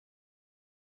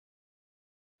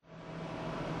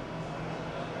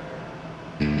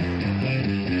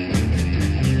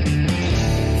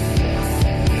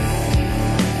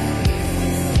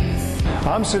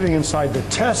I'm sitting inside the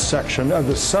test section of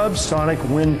the subsonic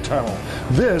wind tunnel.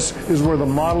 This is where the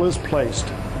model is placed.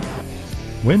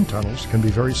 Wind tunnels can be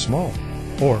very small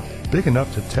or big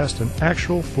enough to test an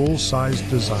actual full-size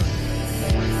design.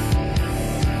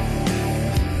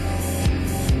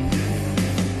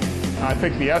 I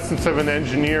think the essence of an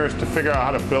engineer is to figure out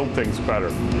how to build things better.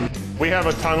 We have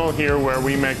a tunnel here where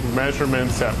we make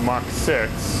measurements at Mach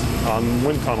 6 on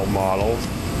wind tunnel models.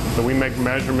 So we make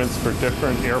measurements for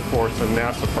different Air Force and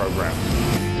NASA programs.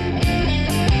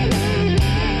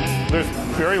 There's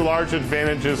very large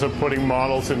advantages of putting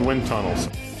models in wind tunnels.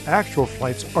 Actual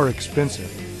flights are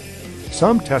expensive.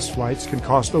 Some test flights can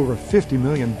cost over $50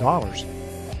 million.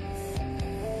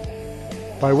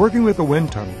 By working with a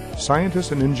wind tunnel,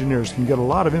 scientists and engineers can get a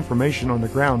lot of information on the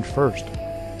ground first.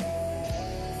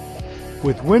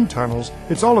 With wind tunnels,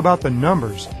 it's all about the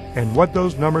numbers and what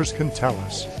those numbers can tell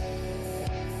us.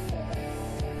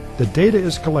 The data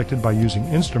is collected by using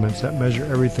instruments that measure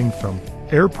everything from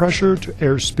air pressure to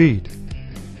air speed,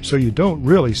 so you don't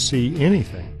really see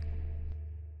anything.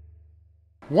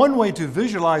 One way to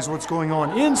visualize what's going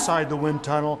on inside the wind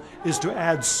tunnel is to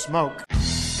add smoke.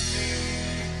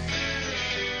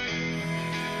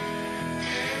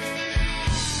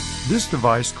 This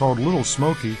device, called Little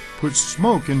Smoky, puts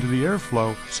smoke into the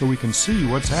airflow so we can see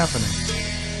what's happening.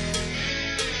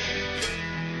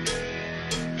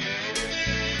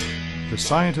 The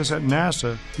scientists at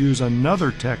NASA use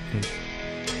another technique.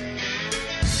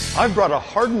 I've brought a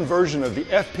hardened version of the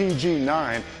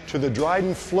FPG-9 to the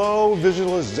Dryden Flow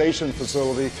Visualization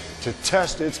Facility to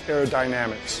test its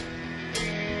aerodynamics.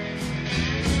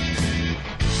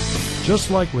 Just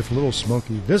like with Little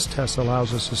Smoky, this test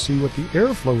allows us to see what the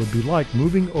airflow would be like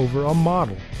moving over a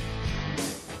model.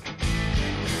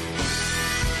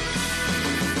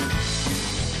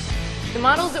 The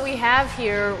models that we have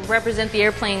here represent the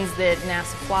airplanes that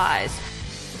NASA flies.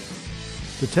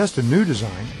 To test a new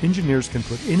design, engineers can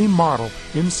put any model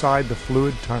inside the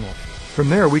fluid tunnel. From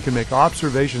there, we can make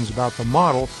observations about the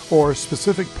model or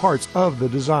specific parts of the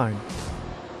design.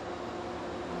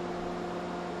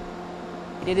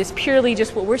 It is purely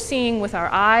just what we're seeing with our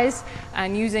eyes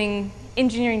and using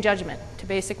engineering judgment to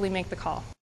basically make the call.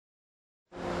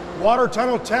 Water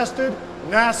tunnel tested,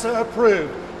 NASA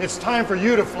approved. It's time for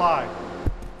you to fly.